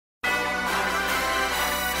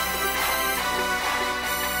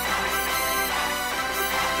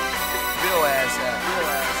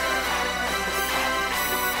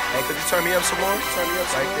turn me up some more? Turn me up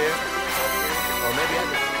some right there. Or maybe I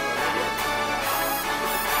can.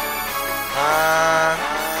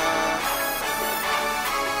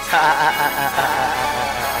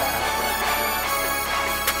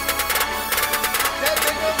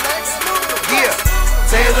 Yeah.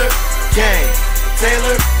 Taylor Gang,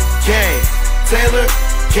 Taylor Gang, Taylor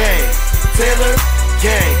Gang, Taylor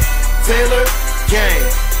Gang, Taylor Gang,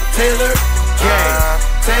 Taylor Gang,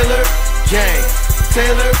 Taylor Gang,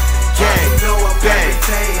 Taylor Gang, bang,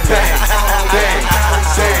 bang, bang, bang, bang,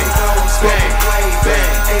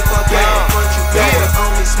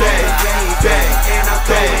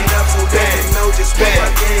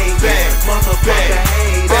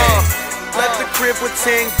 bang, bang, left the crib with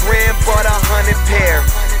 10 grand, bought 100 pair.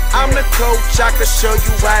 I'm the coach, I can show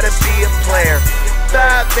you how to be a player.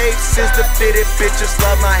 5'8" since the fitted bitches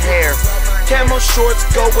love my hair. Camo shorts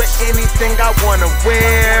go with anything I wanna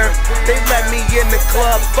wear. They let me in the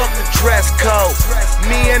club, fuck the dress code.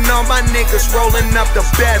 Me and all my niggas rolling up the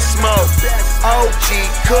best smoke. OG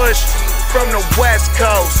Kush from the West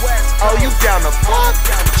Coast. Oh, you down the fuck?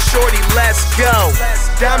 Shorty, let's go.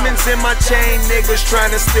 Diamonds in my chain, niggas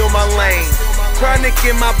trying to steal my lane. Chronic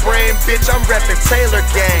in my brain, bitch, I'm reppin' Taylor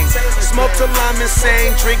Gang. Smoke till I'm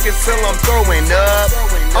insane, drinking till I'm throwing up.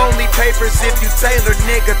 Only papers if you Taylor,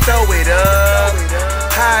 nigga, throw it up.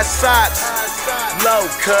 High socks, low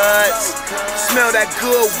cuts. Smell that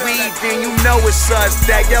good weed, then you know it's us.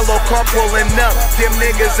 That yellow car pulling up. Them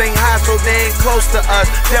niggas ain't high, so they ain't close to us.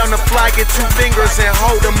 Down the fly, get 2 fingers and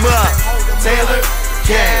hold them up. Taylor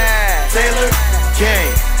Gang, Taylor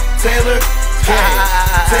Gang, Taylor Gang,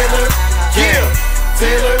 Taylor Gang,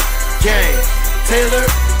 Taylor Gang, Taylor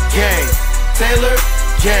Gang, Taylor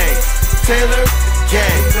Gang, Taylor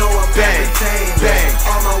Gang, bang, bang, bang, bang,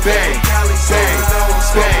 bang, bang,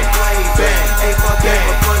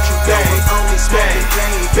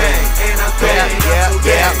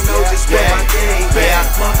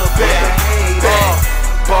 bang,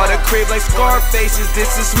 bought a crib like Scarfaces,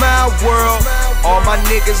 this is my world. All my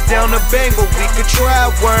niggas down the bang, but we could try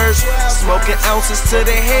worse. Smoking ounces to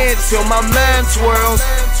the head till my mind twirls.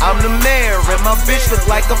 I'm the mayor and my bitch look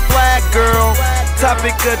like a flag girl.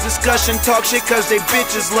 Topic of discussion, talk shit cause they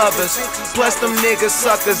bitches love us. Plus them niggas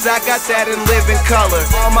suckers, I got that in living color.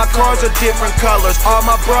 All my cars are different colors, all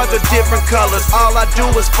my bras are different colors. All I do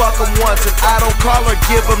is fuck them once and I don't call or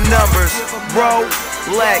give them numbers.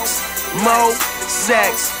 Rolex, Mo,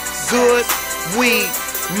 sex, good weed,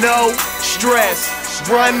 no stress.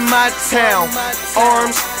 Run my town,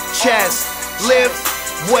 arms, chest, lift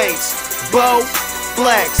weights, bow,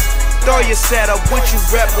 flex. Throw your setup, what you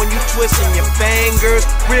rep when you twisting your fingers.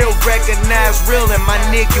 Real recognize real and my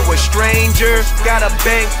nigga you a stranger. Got a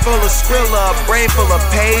bank full of Skrilla, a brain full of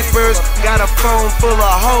papers. Got a phone full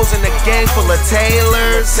of hoes and a gang full of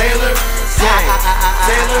Taylors. Taylor Gang,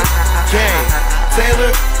 Taylor Gang,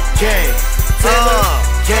 Taylor Gang, Taylor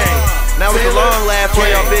Gang. Now it's a long laugh for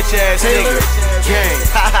y'all bitch ass niggas. Gang,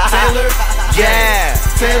 Taylor, yeah,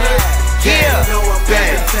 Taylor, yeah,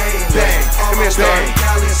 bang, bang, come here, Star. Bang,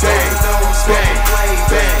 bang,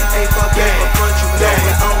 bang, bang, bang, bang,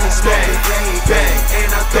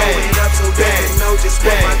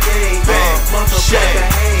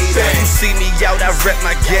 bang. You see me out, I rep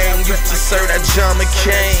my gang. Used to serve that John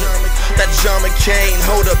McCain. That John McCain,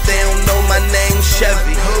 hold up, they don't know my name.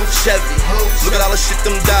 Chevy, Chevy. Look at all the shit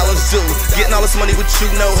them dollars do. Getting all this money with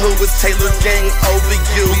you know who. It's Taylor Gang over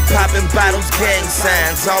you. We popping bottles, gang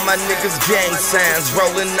signs. All my niggas gang signs.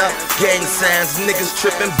 Rolling up, gang signs. Niggas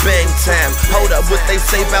tripping bang time. Hold up, what they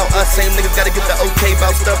say about us. Same niggas gotta get the okay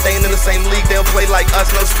about stuff. They ain't in the same league, they don't play like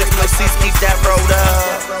us. No slip, no seats, keep that rolled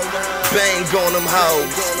up. Bang on them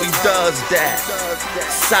hoes, we does that.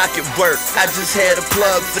 Socket work, I just had a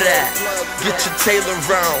plug for that. Get your Taylor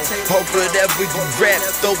on, hope whatever you rap.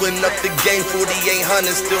 Throwing up the game,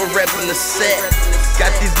 4800, still rapping the set.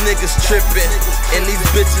 Got these niggas tripping, and these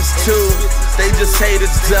bitches too. They just hate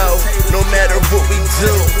us though, no matter what we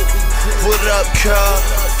do. What up, cuz?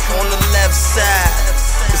 On the left side,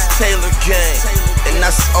 it's Taylor Gang, and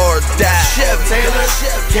that's our die. Taylor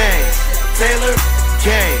Gang, Taylor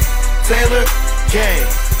Gang, Taylor Gang,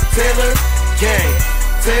 Taylor Gang,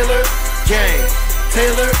 Taylor Gang,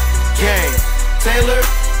 Taylor Gang, Taylor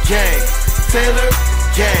Gang, Taylor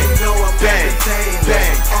Gang, bang, bang, bang,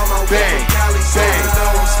 bang, bang,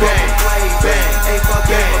 bang,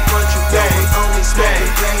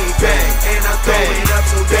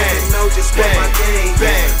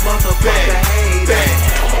 bang, bang, bang,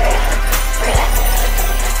 bang.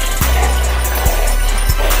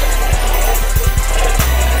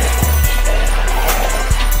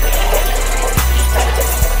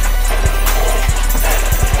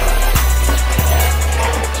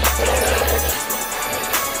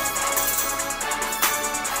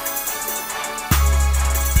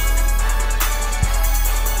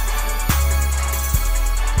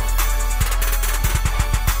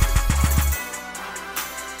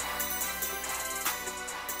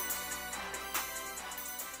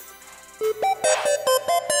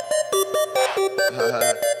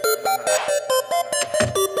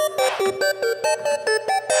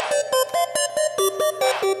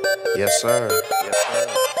 Yes, sir. Yes, sir.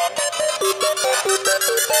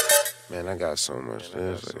 Man, I got so much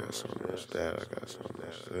this, I got so much that, I got so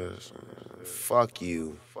much this. Fuck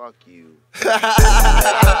you. Fuck you. Yeah.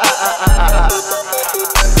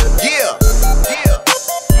 Yeah.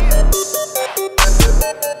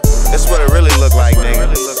 That's what it really look like, nigga.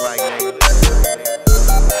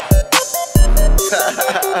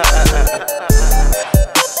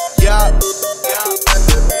 Yup.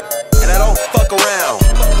 And I don't fuck around.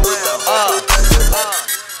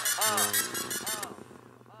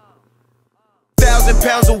 1,000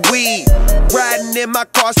 pounds of weed. Riding in my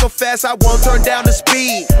car so fast I won't turn down the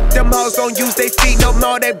speed. Them hoes don't use they feet no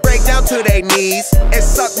more, they break down to their knees and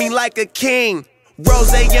suck me like a king.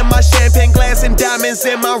 Rose in my champagne glass and diamonds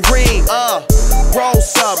in my ring. Roll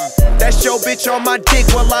something. That's your bitch on my dick,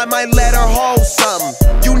 well I might let her hold something.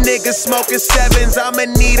 You niggas smoking sevens, I'ma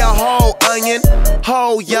need a whole onion.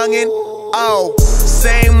 Whole youngin'. Oh,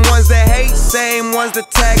 same ones that hate, same ones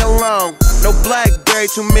that tag along. No Blackberry,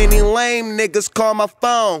 too many lame niggas call my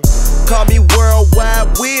phone. Call me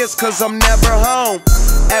worldwide whiz, cause I'm never home.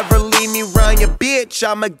 Ever leave me round your bitch,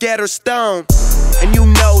 I'ma get her stoned. And you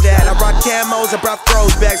know that I rock camos, I brought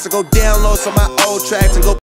throwbacks. I go download some of my old tracks and go